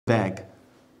bag,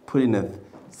 put in a,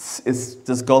 it's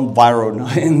just gone viral now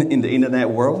in the internet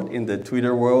world, in the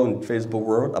Twitter world and Facebook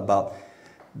world about,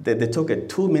 they took a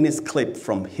 2 minute clip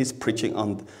from his preaching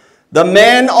on the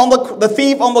man on the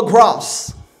thief on the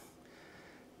cross.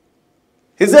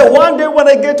 He said, one day when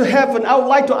I get to heaven, I would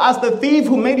like to ask the thief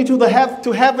who made it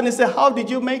to heaven, he said, how did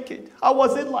you make it? How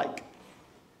was it like?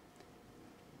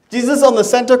 Jesus on the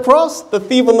center cross, the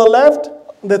thief on the left,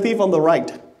 the thief on the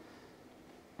right.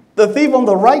 The thief on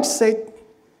the right said,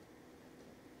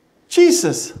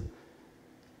 Jesus,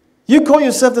 you call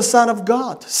yourself the Son of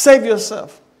God. Save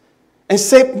yourself. And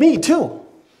save me too.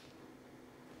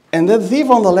 And the thief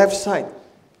on the left side,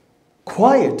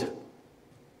 quiet.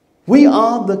 We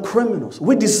are the criminals.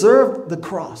 We deserve the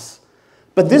cross.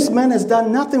 But this man has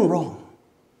done nothing wrong.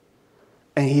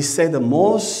 And he said the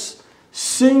most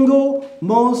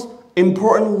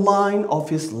important line of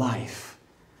his life.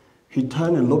 He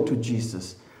turned and looked to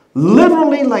Jesus.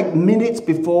 Literally like minutes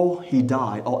before he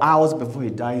died, or hours before he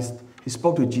died, he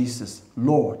spoke to Jesus.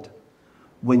 Lord,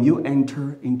 when you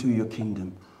enter into your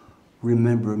kingdom,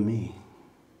 remember me.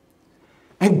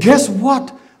 And guess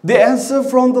what? The answer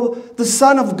from the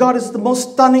Son of God is the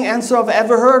most stunning answer I've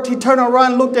ever heard. He turned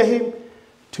around and looked at him.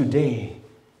 Today,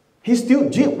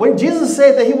 when Jesus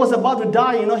said that he was about to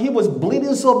die, he was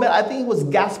bleeding so bad, I think he was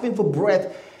gasping for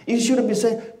breath. He should have been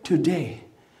saying, today,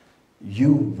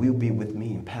 you will be with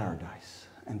me in paradise.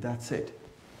 And that's it.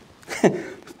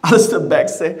 Alistair Beck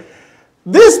said,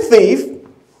 this thief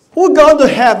who got to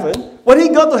heaven, when he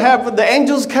got to heaven, the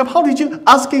angels kept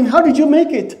asking, how did you make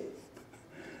it?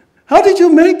 How did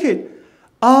you make it?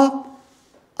 I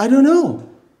don't know.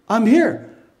 I'm here.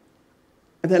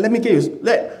 And then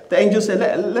the angel said,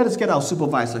 let us get our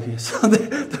supervisor here. So they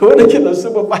went to get the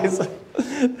supervisor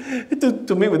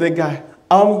to meet with that guy.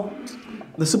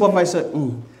 The supervisor said,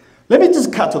 let me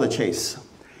just cut to the chase.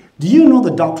 Do you know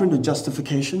the doctrine of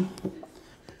justification?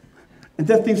 And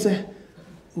that thief said,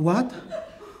 what?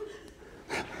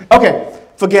 Okay,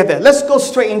 forget that. Let's go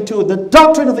straight into the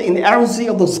doctrine of the inerrancy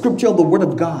of the scripture of the word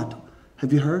of God.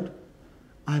 Have you heard?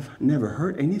 I've never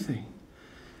heard anything.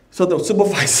 So the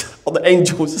supervisor or the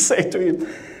angels say to him,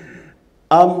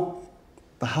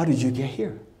 but how did you get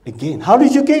here? Again, how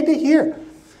did you get here?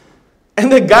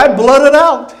 And the guy blurted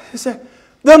out. He said,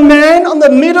 the man on the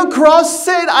middle cross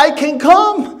said, I can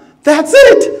come. That's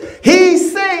it. He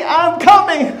said, I'm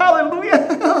coming.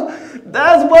 Hallelujah.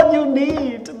 That's what you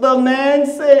need. The man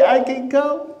say, I can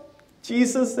come.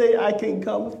 Jesus say, I can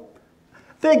come.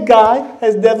 That guy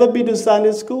has never been to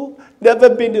Sunday school, never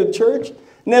been to church,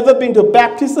 never been to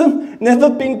baptism,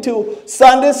 never been to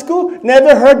Sunday school,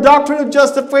 never heard doctrine of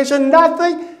justification,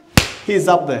 nothing. He's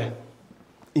up there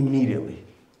immediately.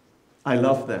 I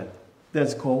love that.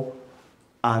 That's called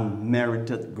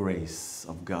unmerited grace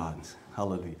of God.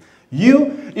 Hallelujah.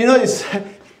 It's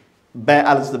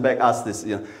Alistair Beck asked this,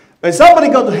 when somebody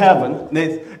go to heaven,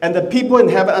 and the people in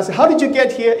heaven ask, how did you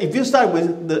get here? If you start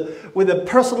with the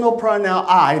personal pronoun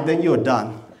I, then you're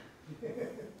done.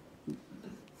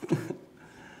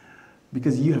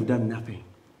 Because you have done nothing.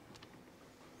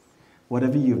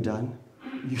 Whatever you've done,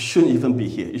 you shouldn't even be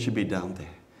here. You should be down there.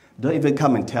 Don't even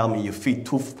come and tell me you feed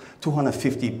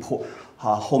 250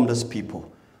 homeless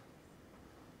people.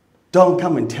 Don't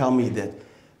come and tell me that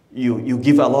you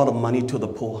give a lot of money to the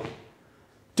poor.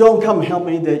 Don't come help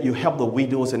me that you help the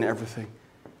widows and everything.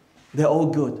 They're all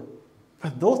good.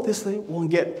 But this thing won't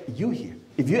get you here.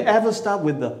 If you ever start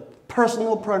with the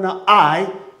personal pronoun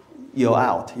I, you're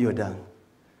out. You're done.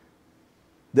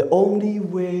 The only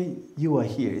way you are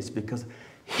here is because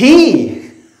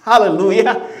He,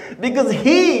 hallelujah, because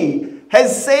He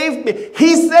has saved me.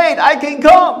 He said, I can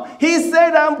come. He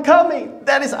said, I'm coming.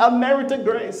 That is unmerited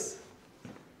grace.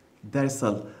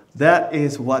 That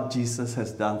is what Jesus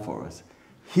has done for us.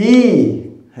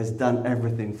 He has done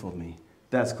everything for me.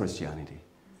 That's Christianity.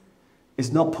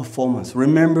 It's not performance.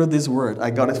 Remember this word.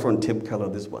 I got it from Tim Keller,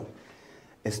 this one.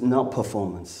 It's not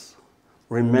performance.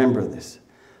 Remember this.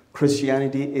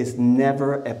 Christianity is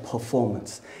never a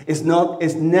performance. It's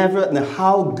never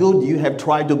how good you have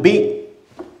tried to be.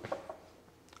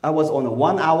 I was on a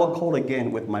 1-hour call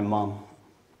again with my mom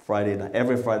Friday night.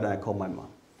 Every Friday night I call my mom.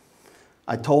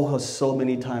 I told her so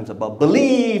many times about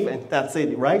believe, and that's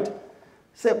it, right?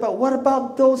 Said, but what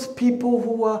about those people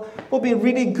who be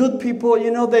really good people?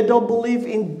 They don't believe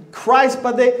in Christ,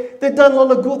 but they've done a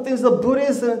lot of good things. The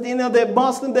Buddhists and they're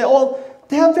Muslim. They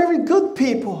are very good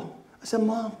people. I said,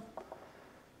 Mom,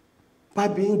 by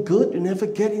being good, you never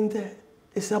get in there.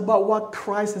 It's about what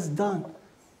Christ has done.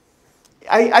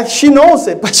 She knows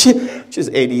it, but she's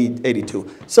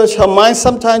 82. So her mind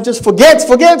sometimes just forgets.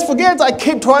 I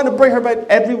keep trying to bring her back.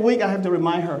 Every week I have to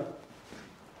remind her.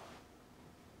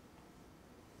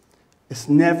 It's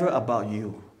never about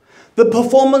you. The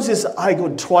performance is I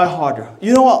go try harder.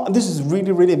 You know what? This is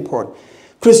really, really important.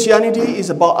 Christianity is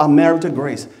about unmerited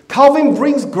grace. Calvin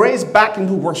brings grace back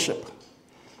into worship.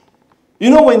 You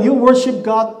know, when you worship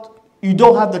God, you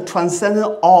don't have the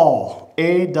transcendent awe,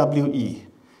 A-W-E,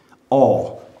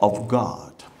 awe of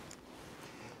God.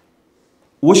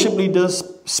 Worship leaders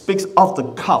speaks off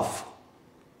the cuff.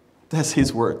 That's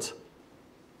his words.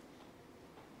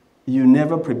 You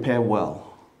never prepare well.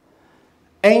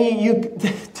 And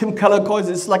Tim Keller calls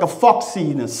it, it's like a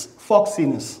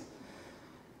foxiness.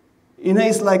 You know,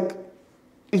 it's like,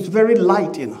 it's very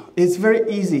light, you know. It's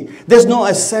very easy. There's no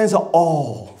a sense of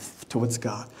awe towards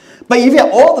God. But if you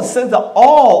have all the sense of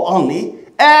awe only,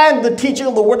 and the teaching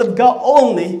of the Word of God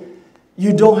only,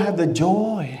 you don't have the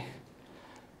joy.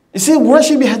 You see,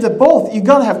 worship, you have the both. You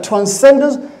got to have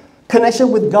transcendence,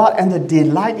 connection with God, and the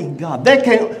delight in God.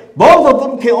 Both of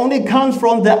them can only come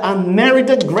from the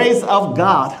unmerited grace of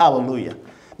God. Hallelujah.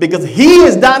 Because He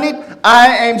has done it, I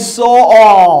am so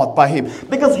awed by Him.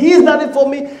 Because He has done it for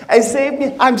me and saved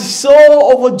me, I'm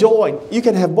so overjoyed. You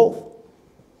can have both.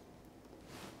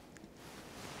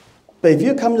 But if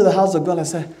you come to the house of God and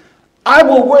say, I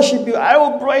will worship you, I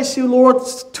will praise you, Lord,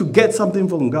 to get something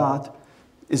from God,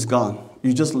 it's gone.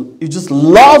 You just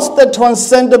lost the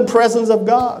transcendent presence of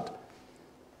God.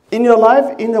 In your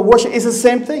life, in the worship, it's the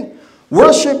same thing.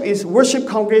 Worship is worship,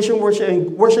 congregation worship,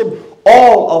 and worship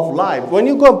all of life. When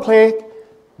you go and play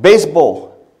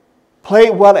baseball, play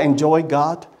well, enjoy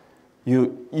God,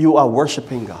 you are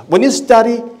worshiping God. When you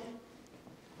study,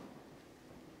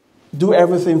 do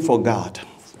everything for God,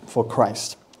 for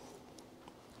Christ.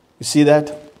 You see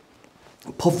that?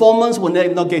 Performance will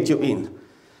not get you in.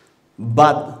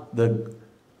 But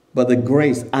the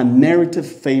grace, unmerited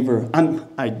favor,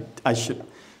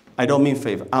 I don't mean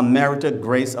favor, unmerited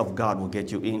grace of God will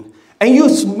get you in. And you're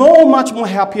so much more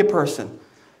happier person.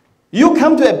 You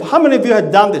come to, how many of you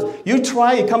have done this? You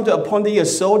come to a point that you're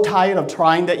so tired of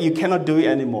trying that you cannot do it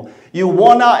anymore. You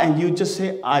worn out and you just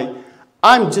say,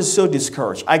 I'm just so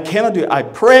discouraged. I cannot do it. I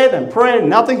prayed and prayed,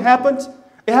 nothing happens.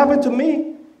 It happened to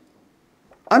me.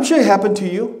 I'm sure it happened to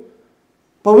you.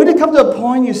 But when you come to a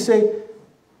point,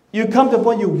 you come to a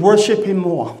point you worship Him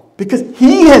more. Because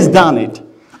He has done it.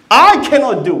 I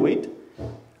cannot do it.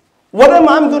 What am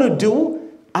I going to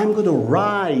do? I'm going to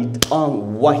ride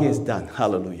on what He has done.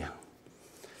 Hallelujah.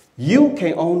 You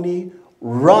can only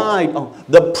ride on.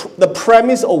 The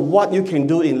premise of what you can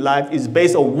do in life is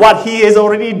based on what He has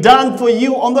already done for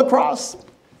you on the cross.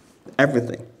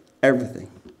 Everything. Everything.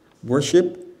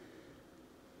 Worship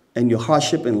and your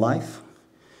hardship in life.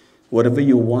 Whatever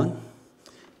you want.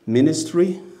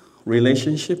 Ministry.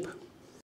 Relationship.